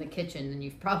videos in the kitchen, then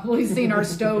you've probably seen our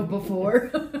stove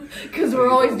before, because we're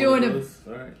always doing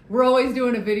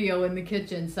a video in the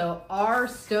kitchen. So our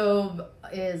stove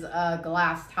is a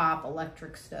glass top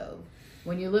electric stove.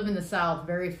 When you live in the South,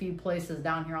 very few places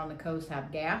down here on the coast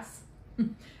have gas.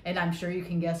 And I'm sure you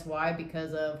can guess why,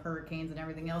 because of hurricanes and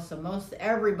everything else. So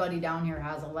everybody down here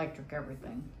has electric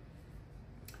everything.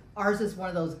 Ours is one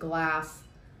of those glass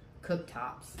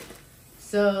cooktops.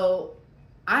 So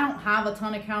I don't have a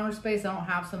ton of counter space. I don't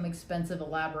have some expensive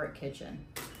elaborate kitchen.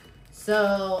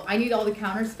 So I need all the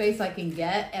counter space I can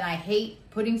get, and I hate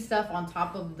putting stuff on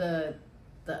top of the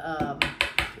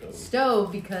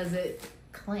stove because it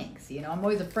clinks. You know, I'm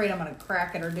always afraid I'm going to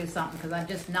crack it or do something because I'm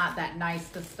just not that nice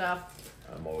to stuff.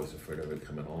 I'm always afraid of it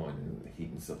coming on and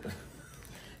heating something.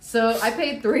 So I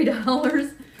paid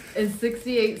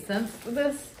 $3.68 for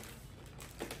this.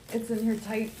 It's in here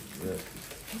tight. Yeah.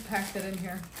 I packed it in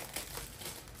here.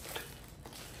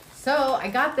 So I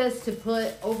got this to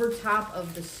put over top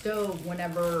of the stove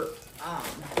whenever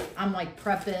I'm like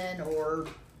prepping, or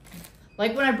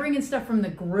like when I bring in stuff from the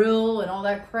grill and all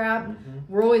that crap. Mm-hmm.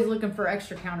 We're always looking for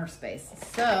extra counter space.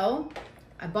 So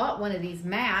I bought one of these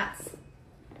mats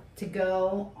to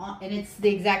go on, and it's the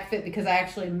exact fit because I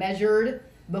actually measured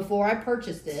before I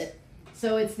purchased it.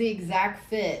 So it's the exact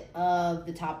fit of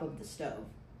the top of the stove.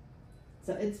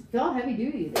 So it's all heavy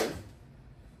duty, it is.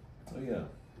 Oh yeah.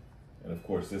 And of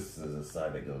course this is a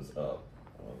side that goes up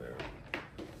on there.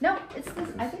 No, it's this.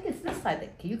 I think it's this side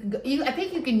that you can go. I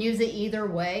think you can use it either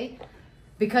way,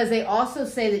 because they also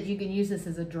say that you can use this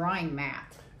as a drying mat.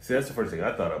 See, that's the first thing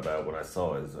I thought about when I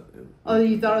saw it. Oh,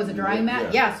 you thought it was a drying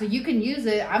mat? Yeah. So you can use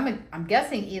it. I'm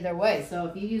guessing either way. So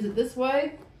if you use it this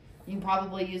way, you can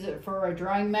probably use it for a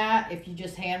drying mat if you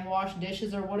just hand wash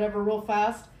dishes or whatever real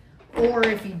fast, or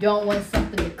if you don't want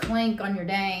something to clink on your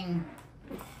dang.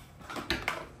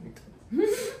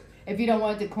 If you don't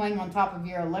want it to clang on top of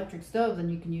your electric stove, then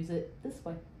you can use it this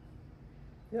way.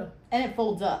 Yeah. And it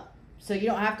folds up. So you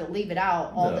don't have to leave it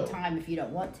out all the time if you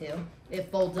don't want to.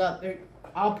 It folds up.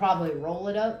 I'll probably roll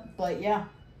it up, but yeah.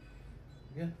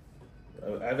 Yeah.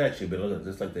 I've actually been looking,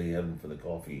 just like they have them for the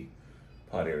coffee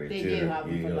pot area too. They do have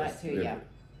them for that too, yeah.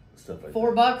 Stuff like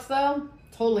 $4 though?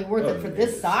 Totally worth it for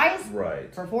this size?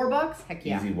 Right. For $4? Heck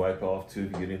yeah. Easy wipe off too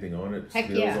if you get anything on it. Heck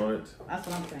spills yeah. on it. That's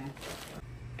what I'm saying.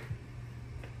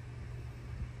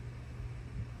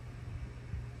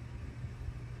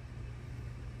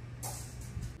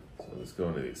 Let's go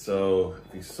into these. So,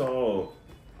 if you saw,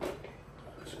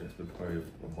 actually, it's been probably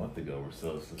a month ago or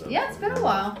so. Yeah, it's been a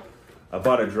while. I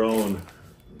bought a drone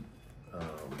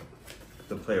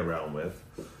to play around with.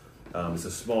 It's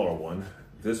a smaller one.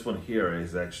 This one here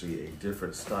is actually a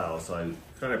different style. So I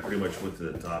kind of pretty much went to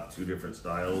the top 2 different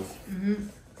styles.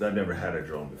 Because I've never had a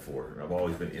drone before. I've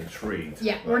always been intrigued.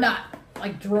 Yeah, we're not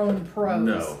like drone pros.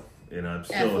 No. And I'm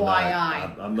still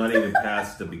FYI. I'm not even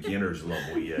past the beginner's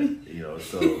level yet, you know,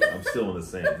 so I'm still in the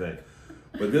same thing.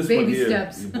 But this Baby one here,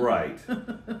 steps. Right.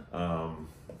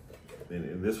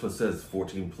 And this one says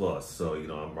 14 plus, so, you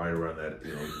know, I'm right around that,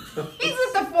 you know. He's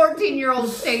at the 14-year-old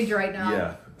stage right now.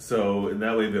 Yeah. So, and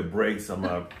that way if it breaks, I'm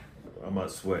not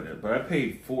sweating it. But I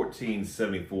paid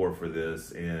 $14.74 for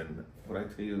this, and what I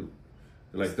tell you,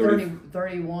 like $31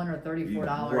 or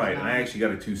 $34. Right. Now. I actually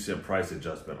got a 2-cent price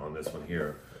adjustment on this one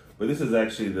here. But this is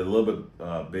actually the little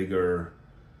bit bigger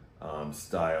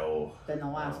style than the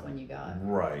last one you got.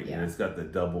 Right, yeah. And it's got the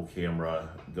double camera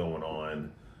going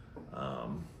on.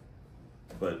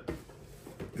 But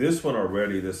this one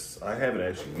already, I haven't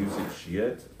actually used it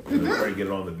yet. I'm gonna try to get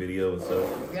it on the video and stuff.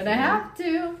 You're gonna have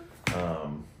to.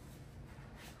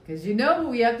 Because you know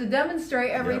we have to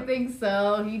demonstrate everything, yep.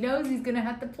 So he knows he's gonna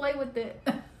have to play with it.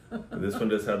 This one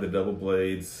does have the double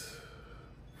blades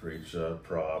for each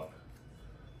prop.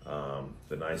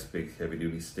 The nice big heavy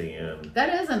duty stand.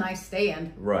 That is a nice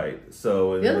stand. Right.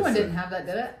 So the other one didn't have that,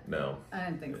 did it? No. I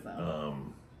didn't think so.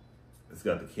 It's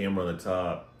got the camera on the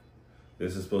top.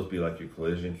 This is supposed to be like your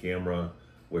collision camera,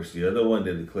 which the other one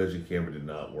the collision camera did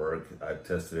not work. I've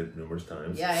tested it numerous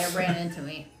times. Yeah, it ran into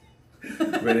me.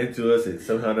 ran into us. It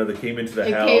somehow or another came into the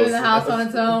house. It came in the house on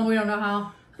its own. We don't know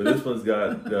how. But this one's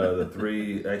got the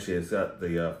 3. Actually, it's got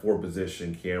the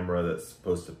 4-position camera that's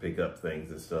supposed to pick up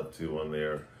things and stuff too on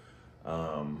there.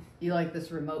 You like this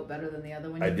remote better than the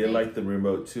other one? I did like the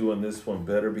remote too on this one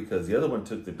better because the other one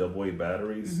took the AA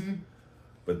batteries,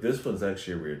 but this one's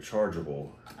actually a rechargeable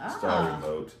style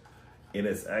remote, and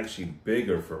it's actually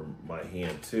bigger for my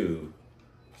hand too,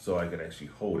 so I can actually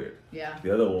hold it. Yeah.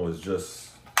 The other one was just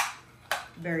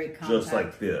very compact. just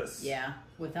like this. Yeah,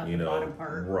 without the bottom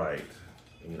part. Right.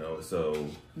 So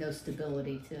no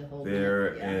stability to hold there,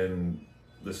 it. Yeah. and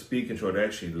the speed control, it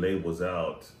actually labels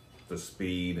out the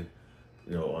speed.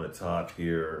 On the top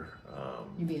here.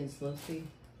 You being slow speed?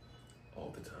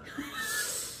 All the time.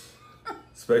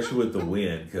 Especially with the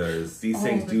wind, because these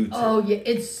things do... Oh, yeah,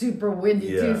 it's super windy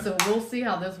too, so we'll see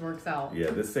how this works out. Yeah,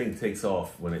 this thing takes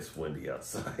off when it's windy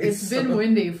outside. It's been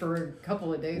windy for a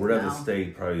couple of days now. We're going to stay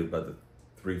probably about the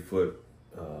 3-foot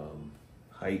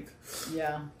height.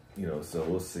 Yeah. So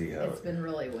we'll see how... It's been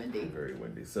really windy. Very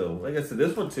windy. So, like I said,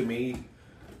 this one to me,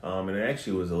 and it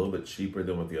actually was a little bit cheaper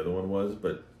than what the other one was,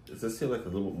 but does this seem like a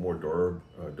little bit more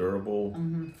durable?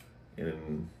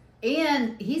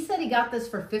 And he said he got this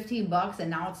for $15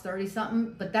 and now it's 30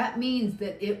 something, but that means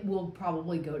that it will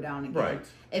probably go down again. Right.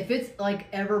 If it's like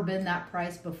ever been that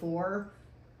price before,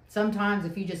 sometimes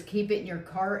if you just keep it in your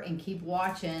cart and keep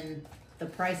watching, the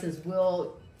prices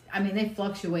will, they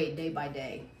fluctuate day by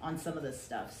day on some of this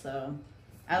stuff. So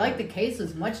I like the case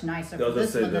was much nicer for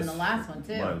this one than the last one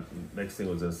too. My next thing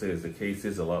I was going to say is the case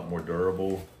is a lot more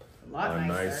durable. A lot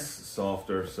nicer. Nice,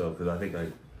 softer. So, because I think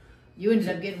you ended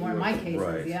up getting one of my cases,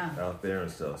 right, out there and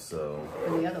stuff. So,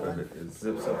 for the other one, it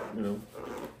zips up,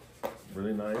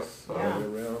 really nice all the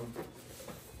way around.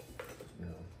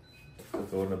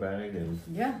 Throw it in a bag and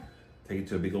take it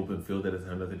to a big open field that has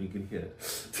nothing you can hit.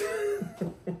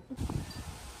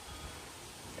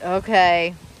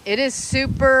 Okay, it is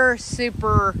super,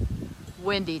 super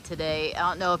windy today. I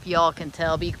don't know if y'all can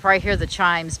tell, but you can probably hear the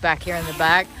chimes back here in the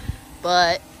back.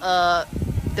 But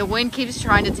the wind keeps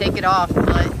trying to take it off.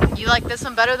 But you like this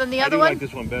one better than the other one? I like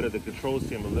this one better. The controls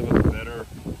seem a little bit better.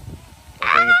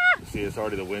 See, it's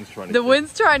already the wind's trying to... The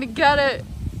wind's trying to get it.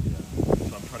 Yeah.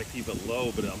 So I'm trying to keep it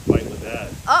low, but I'm fighting with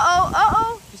that.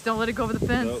 Uh-oh. Just don't let it go over the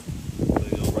fence. Nope.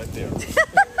 There you go, right there.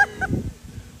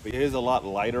 But it is a lot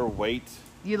lighter weight.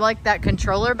 You like that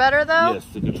controller better, though? Yes,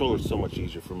 the controller is so much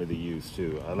easier for me to use,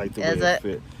 too. I like the way it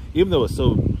fit. Even though it's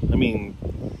so...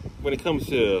 when it comes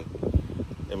to...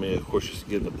 of course, you're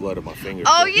getting the blood on my fingers.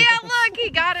 Oh, yeah, look, he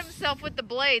got himself with the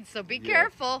blades, so be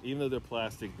careful. Even though they're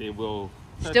plastic, they will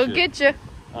still get you.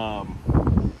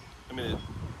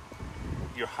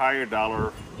 Your higher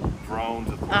dollar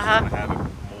drones, of course, are going to have a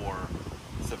more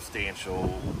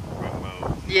substantial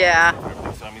remote. Yeah.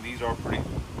 So, these are pretty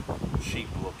cheap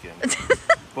looking.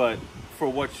 But for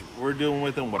what we're doing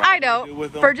with them, what I do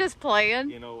with them. For just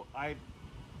playing.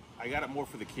 I got it more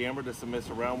for the camera just to mess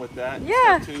around with that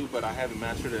too, but I haven't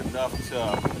mastered it enough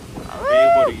to be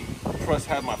able to trust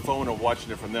have my phone and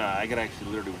watching it from there. I can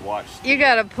actually literally watch. You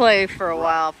got to play for a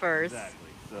while first. Exactly.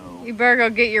 So you better go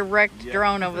get your wrecked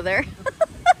drone over there.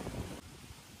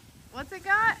 What's it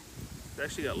got? It's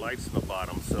actually got lights in the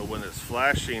bottom, so when it's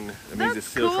flashing, it means it's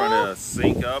still trying to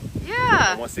sync up.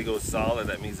 Yeah. And once it goes solid,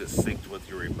 that means it's synced with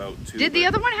your remote too. Did the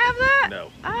other one have that?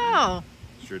 No. Oh.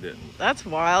 Sure didn't. That's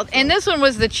wild. So, and this one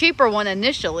was the cheaper one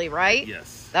initially, right?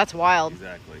 Yes. That's wild.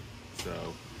 Exactly. So,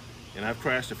 and I've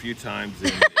crashed a few times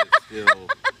and it's still...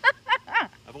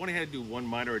 I've only had to do one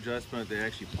minor adjustment. They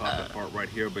actually popped apart right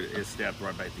here, but it snapped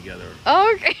right back together.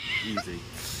 Okay. Easy.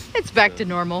 It's back to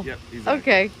normal. Yep, exactly.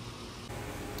 Okay.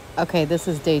 Okay, this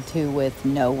is day 2 with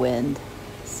no wind.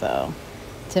 So,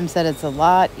 Tim said it's a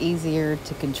lot easier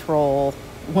to control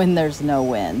when there's no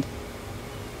wind.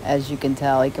 As you can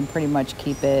tell, he can pretty much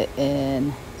keep it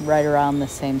in right around the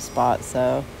same spot.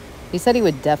 So he said he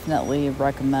would definitely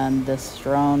recommend this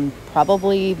drone,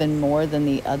 probably even more than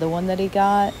the other one that he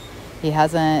got. He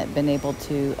hasn't been able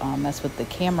to mess with the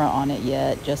camera on it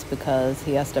yet, just because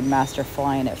he has to master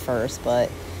flying it first. But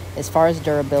as far as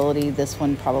durability, this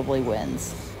one probably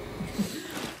wins.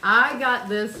 I got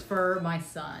this for my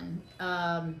son.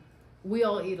 We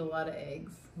all eat a lot of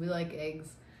eggs. We like eggs.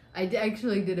 I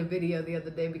actually did a video the other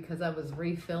day because I was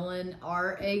refilling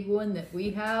our egg one that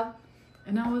we have.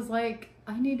 And I was like,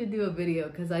 I need to do a video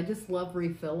because I just love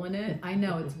refilling it. I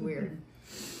know it's weird.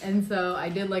 And so I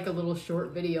did like a little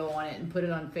short video on it and put it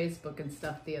on Facebook and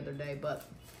stuff the other day. But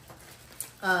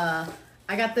I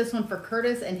got this one for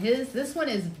Curtis, and this one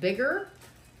is bigger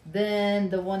than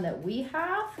the one that we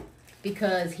have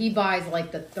because he buys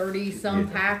like the 30-some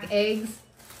pack eggs.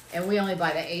 And we only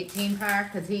buy the 18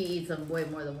 pack because he eats them way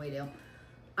more than we do.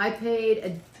 I paid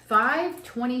a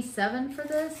 $5.27 for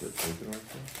this. Is it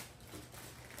broken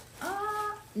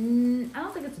right I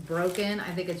don't think it's broken.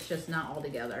 I think it's just not all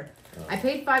together. Oh. I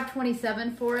paid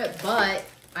 $5.27 for it, but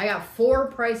I got 4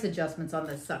 price adjustments on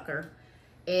this sucker.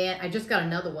 And I just got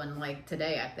another one like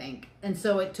today, I think. And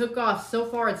so it took off, so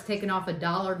far it's taken off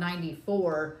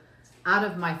 $1.94 out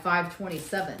of my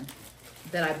 $5.27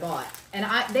 that I bought. And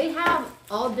they have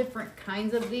all different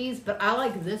kinds of these, but I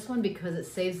like this one because it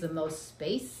saves the most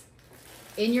space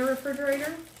in your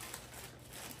refrigerator.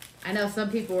 I know some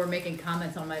people were making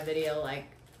comments on my video like,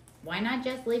 why not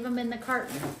just leave them in the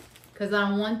carton? Because I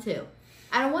don't want to.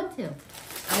 I don't want to.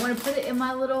 I want to put it in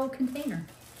my little container.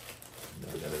 No,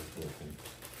 that is broken.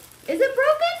 Is it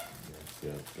broken? Yes,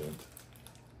 yeah, it's good.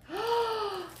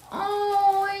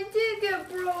 Oh, it did get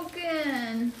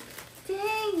broken.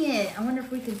 Dang it. I wonder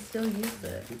if we can still use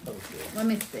it. Let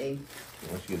me see.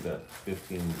 Once you get that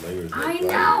 15 layers. I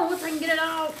know. Once I can get it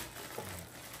out.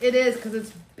 It is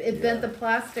because it bent the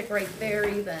plastic right there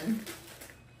even.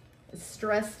 It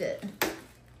stressed it.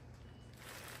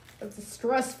 It's a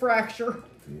stress fracture.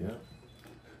 Yeah.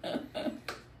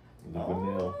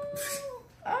 Nail.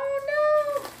 Oh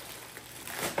no.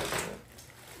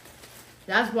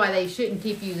 That's why they shouldn't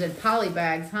keep using poly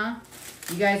bags, huh?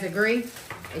 You guys agree?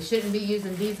 They shouldn't be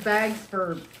using these bags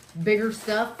for bigger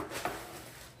stuff.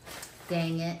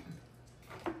 Dang it.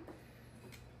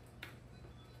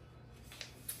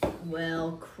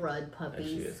 Well, crud puppies.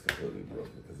 Actually, it's completely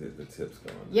broken because the tip's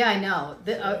gone. Yeah, I know.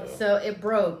 So it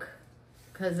broke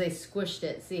because they squished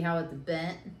it. See how it's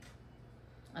bent?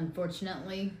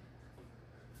 Unfortunately.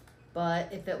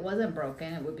 But if it wasn't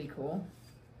broken, it would be cool.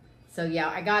 So yeah,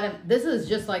 I got it. This is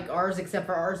just like ours, except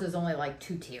for ours is only like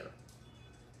 2-tier.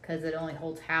 Because it only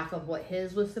holds half of what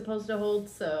his was supposed to hold.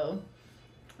 So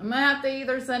I'm going to have to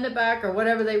either send it back or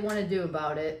whatever they want to do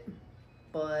about it.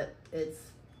 But it's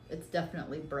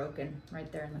definitely broken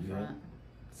right there in the front.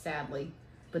 Sadly.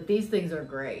 But these things are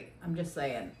great. I'm just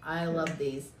saying. I love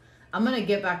these. I'm going to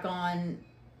get back on.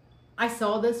 I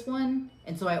saw this one,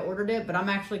 and so I ordered it. But I'm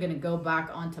actually going to go back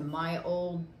onto my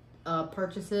old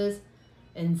purchases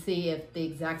and see if the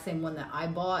exact same one that I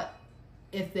bought,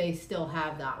 if they still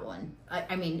have that one.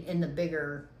 I mean, in the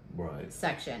bigger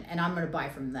section. And I'm going to buy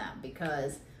from them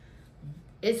because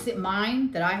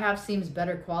mine that I have seems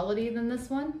better quality than this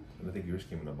one. And I think yours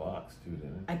came in a box too,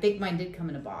 didn't it? I think mine did come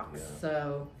in a box. Yeah.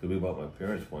 So we bought my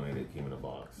parents' one and it came in a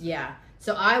box. Yeah.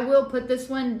 So I will put this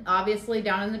one obviously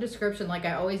down in the description like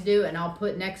I always do, and I'll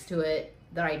put next to it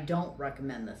that I don't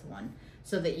recommend this one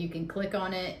so that you can click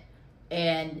on it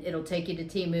and it'll take you to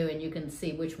TEMU and you can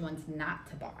see which ones not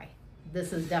to buy.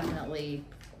 This is definitely,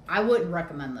 I wouldn't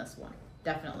recommend this one.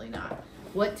 Definitely not.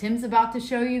 What Tim's about to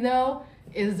show you though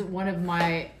is one of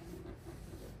my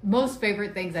most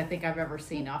favorite things I think I've ever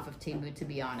seen off of TEMU, to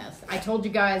be honest. I told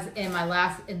you guys in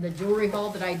the jewelry haul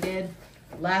that I did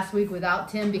last week without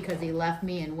Tim because he left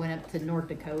me and went up to North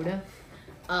Dakota,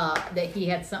 that he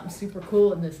had something super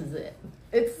cool, and this is it.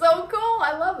 It's so cool.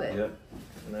 I love it. Yep.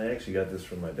 And I actually got this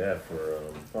from my dad for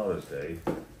Father's Day.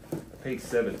 I paid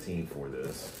 $17 for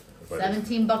this.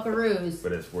 17 buckaroos.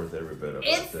 But it's worth every bit of it.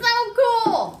 It's so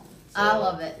cool. So I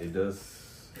love it. It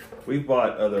does. We've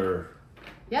bought other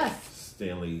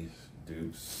Stanley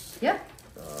dupes. Yeah.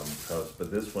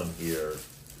 But this one here,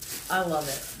 I love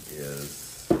it. Is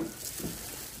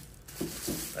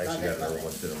I actually got another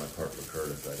one sitting in my cart for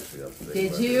Curtis. Actually, up today.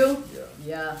 Did you? Yeah.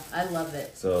 Yeah, I love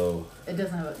it. So it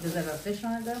doesn't have. Does it have a fish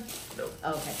on it though? No.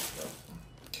 Oh, okay. No.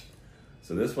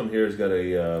 So this one here has got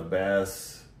a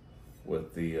bass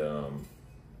with the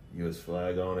U.S.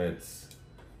 flag on it.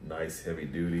 Nice heavy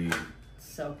duty.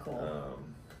 So cool.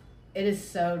 It is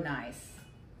so nice.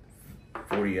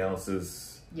 40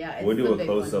 ounces. Yeah, it's we'll do a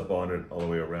close up on it all the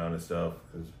way around and stuff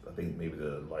because I think maybe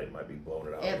the light might be blowing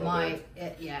it out. It might.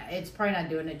 It's probably not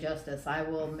doing it justice. I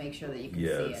will make sure that you can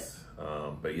see it.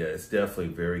 But yeah, it's definitely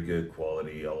very good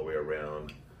quality all the way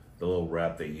around. The little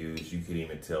wrap they use, you can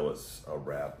even tell it's a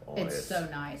wrap on it. It's so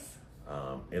nice.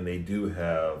 And they do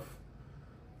have,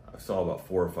 I saw about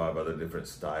 4 or 5 other different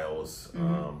styles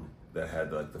that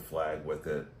had like the flag with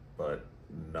it, but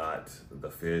not the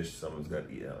fish. Someone's got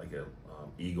like a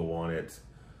eagle on it.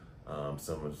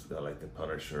 Someone's got like the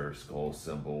Punisher skull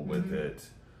symbol with it,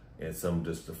 and some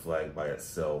just the flag by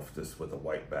itself, just with a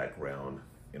white background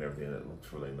and everything. That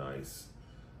looks really nice.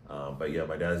 But yeah,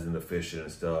 my dad's into fishing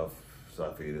and stuff, so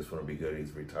I figured this one would be good.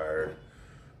 He's retired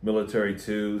military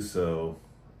too, so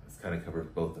it's kind of covers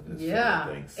both of his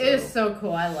favorite things. So, it is so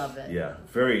cool. I love it. Yeah,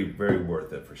 very, very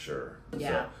worth it for sure. Yeah.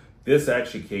 So, this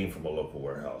actually came from a local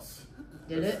warehouse.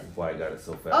 Did it? That's why I got it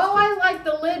so fast. Oh, I like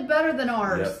the lid better than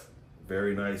ours. Yep.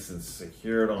 Very nice and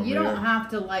secured on You there. don't have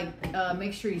to like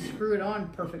make sure you screw it on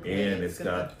perfectly. And it's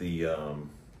got the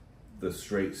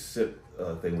straight sip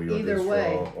thing where you Either do the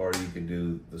way. straw, or you can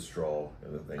do the straw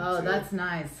and the thing. Oh, too. that's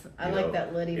nice. I like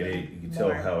that lid even You can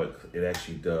more. tell how it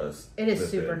actually does. It is flip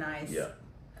super in. nice. Yeah.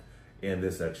 And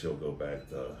this actually will go back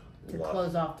to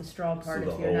close off the straw part So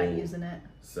if the you're not whole using it.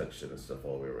 section and stuff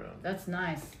all the way around. That's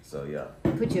nice. So yeah.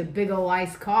 Put you a big old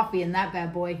iced coffee in that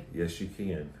bad boy. Yes, you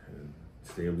can. And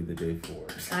today will be the day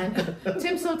for it. I know.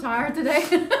 Tim's so tired today.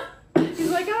 He's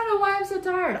like, I don't know why I'm so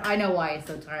tired. I know why he's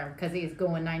so tired, because he's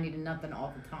going 90 to nothing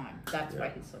all the time. That's why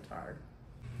he's so tired.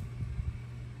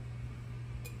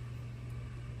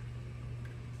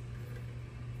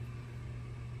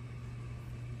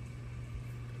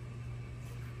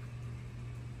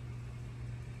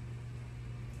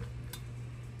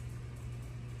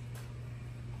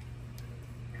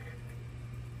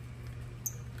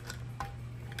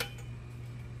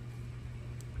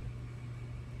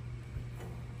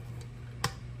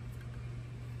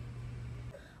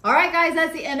 All right, guys,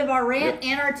 that's the end of our rant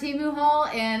and our TEMU haul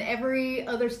and every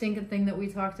other stinking thing that we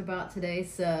talked about today.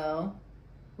 So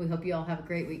we hope you all have a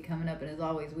great week coming up. And as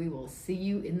always, we will see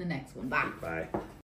you in the next one. Bye. Bye.